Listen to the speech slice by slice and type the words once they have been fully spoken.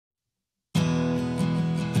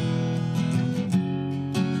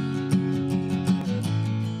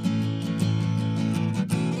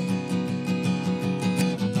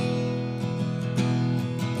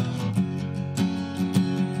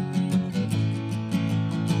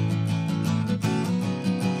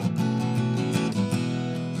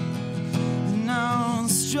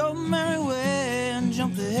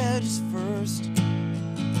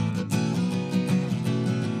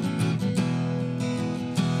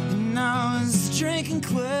drinking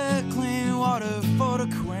clear, clean water for to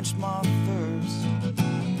quench my thirst.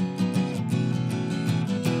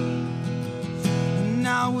 And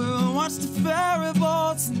I will watch the ferry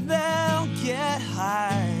boats and they'll get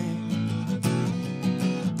high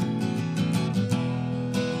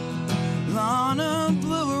on a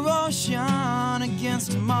bluer ocean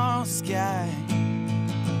against tomorrow's sky.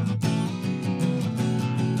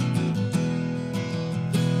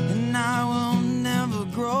 And I will never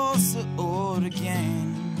grow so old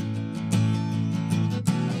again.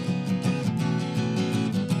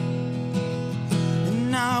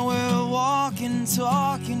 And I will walk and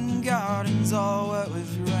talk in gardens all wet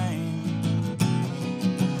with rain.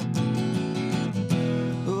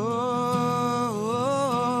 Oh,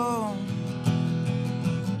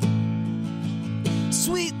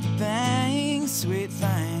 sweet thing, sweet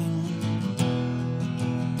thing.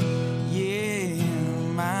 Yeah,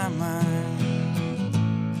 my mind.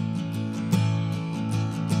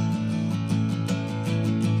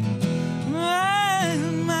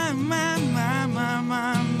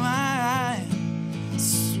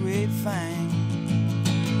 Sweet thing.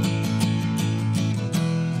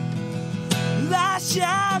 I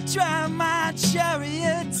shall drive my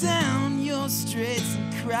chariot down your streets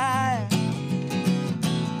and cry.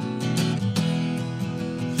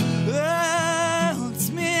 Oh, it's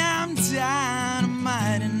me, I'm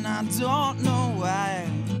dynamite, and I don't know why.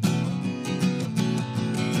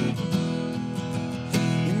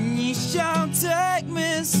 And you shall take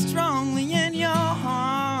me strongly in your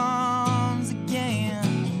arms again.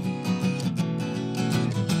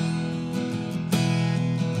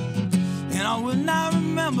 And I will not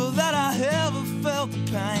remember that I ever felt the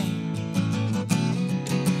pain.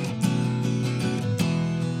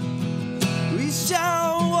 We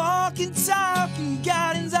shall walk and talk in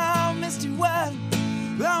gardens all misty wet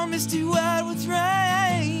with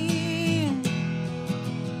rain.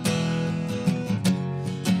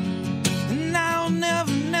 And I'll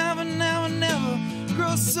never, never, never, never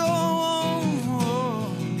grow so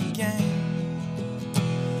old again.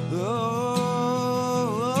 Oh,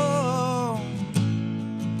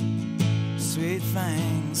 sweet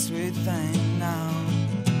thing now.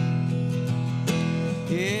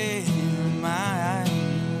 Yeah, my.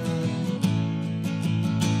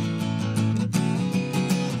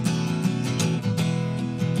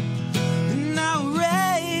 And I'll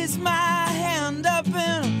raise my hand up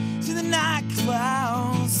into the night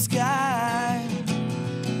cloud sky.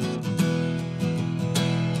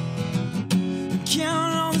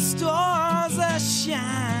 Count on the stars that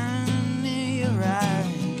shine in your eyes.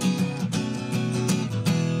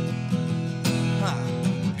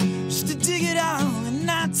 Just to dig it out and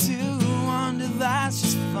not to wonder, that's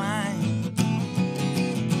just fine.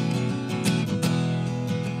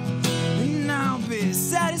 And I'll be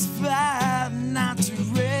satisfied not to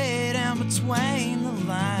read in between the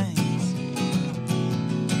lines.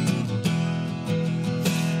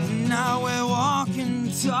 And now we're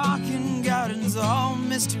walking, talking gardens all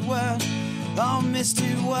misty wet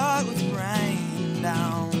with rain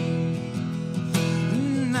down.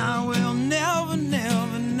 And I will never,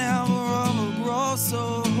 never, never overgrow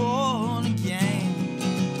so old again.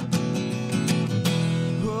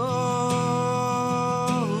 Oh,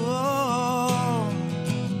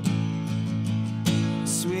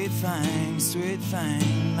 sweet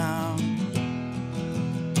thing now.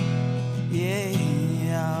 Yeah,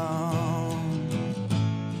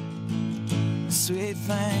 sweet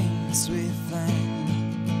thing, sweet thing.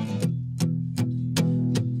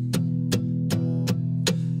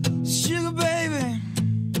 Sugar baby,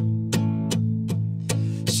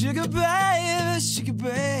 sugar baby, sugar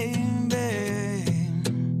baby,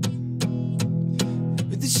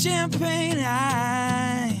 with the champagne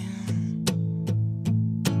eye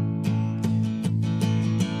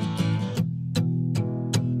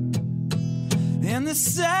and the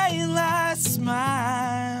sailor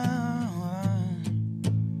smile.